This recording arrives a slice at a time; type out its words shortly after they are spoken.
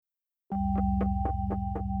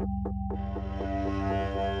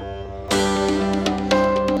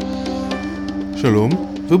שלום,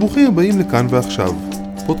 וברוכים הבאים לכאן ועכשיו,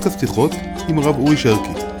 פודקאסט שיחות עם הרב אורי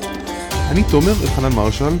שרקי. אני תומר אלחנן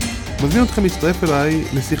מרשל, מזמין אתכם להצטרף אליי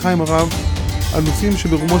לשיחה עם הרב על נושאים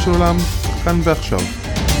שברומו של עולם כאן ועכשיו.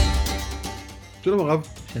 שלום הרב.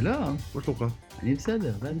 שלום. מה שלומך? אני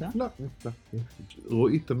בסדר, ואתה? לא.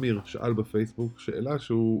 רועי תמיר שאל בפייסבוק שאלה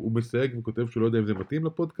שהוא מסייג וכותב שהוא לא יודע אם זה מתאים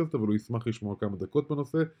לפודקאסט, אבל הוא ישמח לשמוע כמה דקות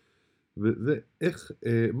בנושא, וזה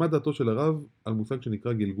מה דעתו של הרב על מושג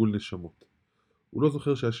שנקרא גלגול נשמות. הוא לא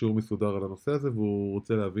זוכר שהיה שיעור מסודר על הנושא הזה, והוא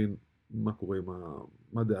רוצה להבין מה קורה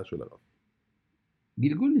מה הדעה של הרב.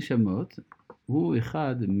 גלגול נשמות הוא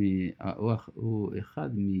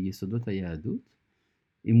אחד מיסודות היהדות,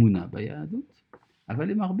 אמונה ביהדות, אבל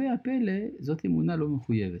למרבה הפלא זאת אמונה לא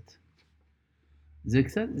מחויבת. זה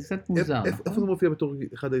קצת מוזר. איפה זה מופיע בתור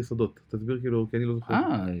אחד היסודות? תסביר כאילו, כי אני לא זוכר.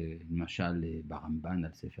 למשל ברמב"ן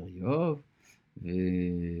על ספר איוב,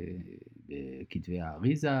 ובכתבי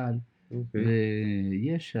האריזה,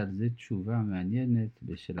 ויש על זה תשובה מעניינת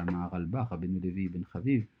של המהרלב"ח, רבנו לוי בן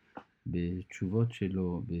חביב, בתשובות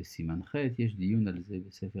שלו בסימן ח', יש דיון על זה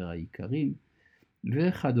בספר העיקרים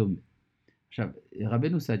וכדומה. עכשיו,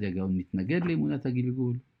 רבנו סעדיה גאון מתנגד לאמונת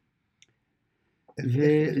הגלגול.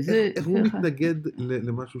 איך הוא מתנגד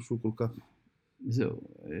למשהו שהוא כל כך... זהו,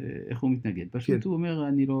 איך הוא מתנגד? פשוט הוא אומר,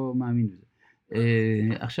 אני לא מאמין בזה.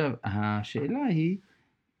 עכשיו, השאלה היא,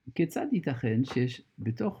 כיצד ייתכן שיש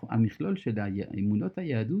בתוך המכלול של אמונות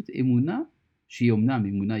היהדות אמונה שהיא אומנם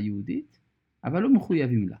אמונה יהודית, אבל לא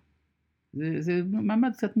מחויבים לה. זה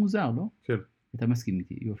מעמד קצת מוזר, לא? כן. אתה מסכים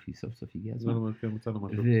איתי, יופי, סוף סוף הגיע הזמן.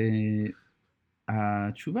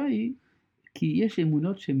 והתשובה היא, כי יש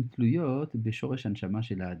אמונות שהן תלויות בשורש הנשמה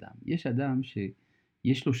של האדם. יש אדם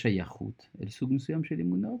שיש לו שייכות אל סוג מסוים של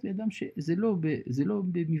אמונות, ואדם שזה לא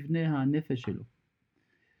במבנה הנפש שלו.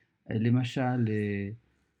 למשל,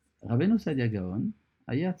 רבנו סעדיה גאון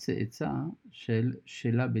היה צאצא של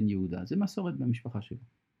שלה בן יהודה, זה מסורת במשפחה שלו.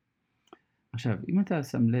 עכשיו, אם אתה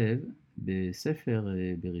שם לב, בספר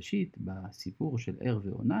בראשית, בסיפור של ער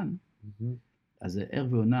ועונן, אז ער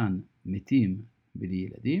ועונן מתים בלי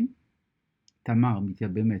ילדים, תמר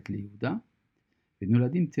מתייבמת ליהודה,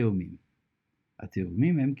 ונולדים תאומים.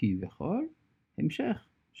 התאומים הם כביכול המשך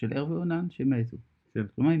של ער ועונן שמתו. כן.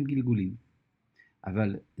 כלומר הם גלגולים.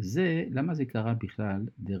 אבל למה זה קרה בכלל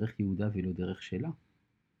דרך יהודה ולא דרך שלה?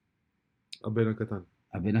 הבן הקטן.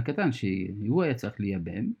 הבן הקטן, שהוא היה צריך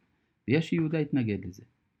לייבם, ויש יהודה התנגד לזה.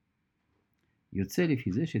 יוצא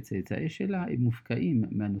לפי זה שצאצאי שלה הם מופקעים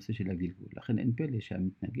מהנושא של הגלגול. לכן אין פלא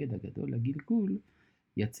שהמתנגד הגדול לגלגול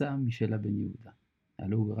יצא משלה בן יהודה.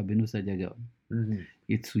 הלא הוא רבנו סעדיה גאון.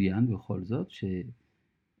 יצוין בכל זאת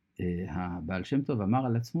שהבעל שם טוב אמר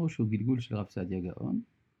על עצמו שהוא גלגול של רב סעדיה גאון,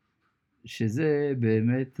 שזה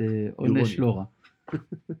באמת עונש לא רע.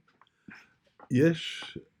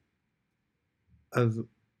 יש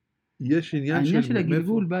העניין של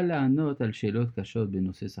הגלגול בא לענות על שאלות קשות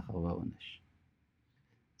בנושא שכר ועונש.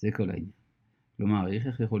 זה כל העניין. כלומר,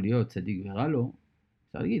 איך יכול להיות צדיק ורע לו?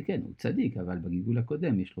 אפשר להגיד, כן, הוא צדיק, אבל בגלגול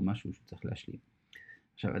הקודם יש לו משהו שצריך להשלים.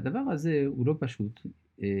 עכשיו, הדבר הזה הוא לא פשוט.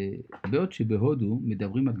 בעוד שבהודו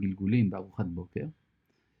מדברים על גלגולים בארוחת בוקר,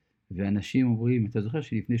 ואנשים אומרים, אתה זוכר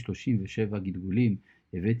שלפני 37 גלגולים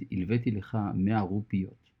הלוויתי לך 100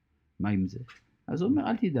 רופיות. מה עם זה? אז הוא אומר,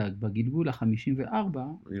 אל תדאג, בגלגול ה-54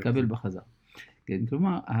 תקבל בחזר. כן,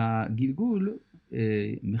 כלומר, הגלגול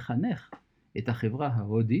מחנך את החברה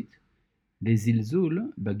ההודית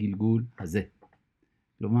לזלזול בגלגול הזה.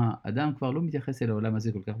 כלומר, אדם כבר לא מתייחס אל העולם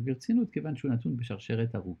הזה כל כך ברצינות, כיוון שהוא נתון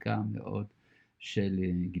בשרשרת ארוכה מאוד של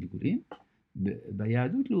גלגולים.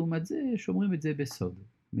 ביהדות לעומת זה שומרים את זה בסוד.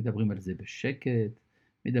 מדברים על זה בשקט,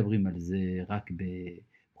 מדברים על זה רק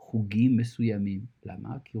בחוגים מסוימים.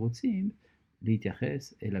 למה? כי רוצים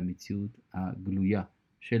להתייחס אל המציאות הגלויה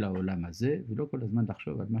של העולם הזה, ולא כל הזמן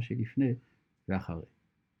לחשוב על מה שלפני ואחרי.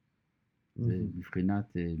 זה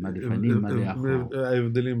מבחינת מה לפנים, מה לאחור.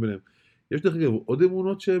 ההבדלים ביניהם. יש דרך אגב עוד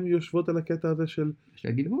אמונות שהן יושבות על הקטע הזה של... של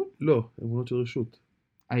הגלגול? לא, אמונות של רשות.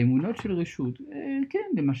 האמונות של רשות, כן,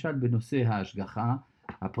 למשל בנושא ההשגחה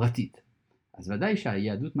הפרטית. אז ודאי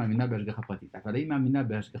שהיהדות מאמינה בהשגחה פרטית, אבל היא מאמינה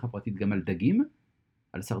בהשגחה פרטית גם על דגים,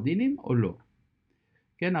 על סרדינים או לא?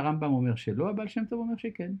 כן, הרמב"ם אומר שלא, הבעל שם טוב אומר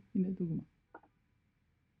שכן. הנה דוגמה.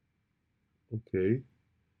 אוקיי.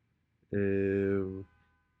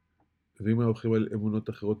 ואם הולכים על אמונות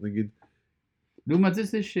אחרות, נגיד... לעומת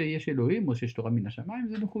זה שיש אלוהים או שיש תורה מן השמיים,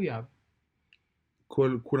 זה מחויב.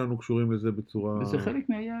 כולנו קשורים לזה בצורה... וזה חלק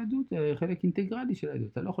מהיהדות, חלק אינטגרלי של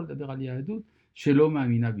היהדות. אתה לא יכול לדבר על יהדות שלא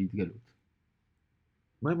מאמינה בהתגלות.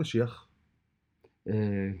 מה עם משיח?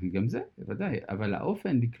 גם זה, בוודאי. אבל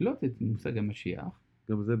האופן לקלוט את מושג המשיח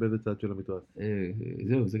גם זה באיזה צד של המתרס.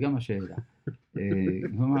 זהו, זה גם השאלה.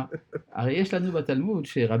 כלומר, הרי יש לנו בתלמוד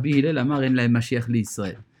שרבי הלל אמר אין להם משיח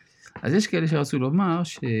לישראל. אז יש כאלה שרצו לומר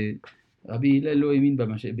שרבי הלל לא האמין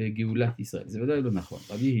בגאולת ישראל. זה ודאי לא נכון.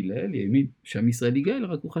 רבי הלל האמין שעם ישראל יגאל,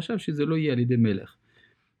 רק הוא חשב שזה לא יהיה על ידי מלך.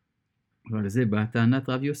 אבל זה בטענת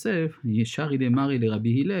רב יוסף, ישרי למרי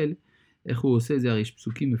לרבי הלל, איך הוא עושה את זה? הרי יש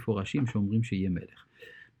פסוקים מפורשים שאומרים שיהיה מלך.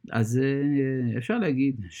 אז אפשר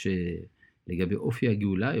להגיד שלגבי אופי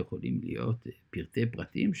הגאולה יכולים להיות פרטי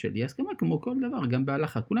פרטים של אי הסכמה, כמו כל דבר, גם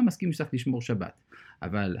בהלכה. כולם מסכימים שצריך לשמור שבת.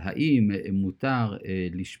 אבל האם מותר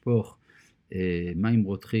לשפוך מים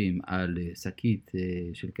רותחים על שקית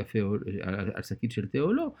של קפה, על שקית של תה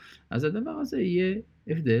או לא, אז הדבר הזה יהיה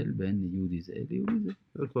הבדל בין יהודי זה ליהודי זה.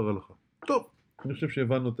 זה כבר הלכה. טוב, אני חושב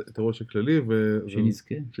שהבנו את הראש הכללי.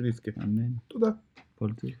 שנזכה. שנזכה. אמן. תודה. כל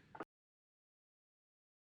טוב.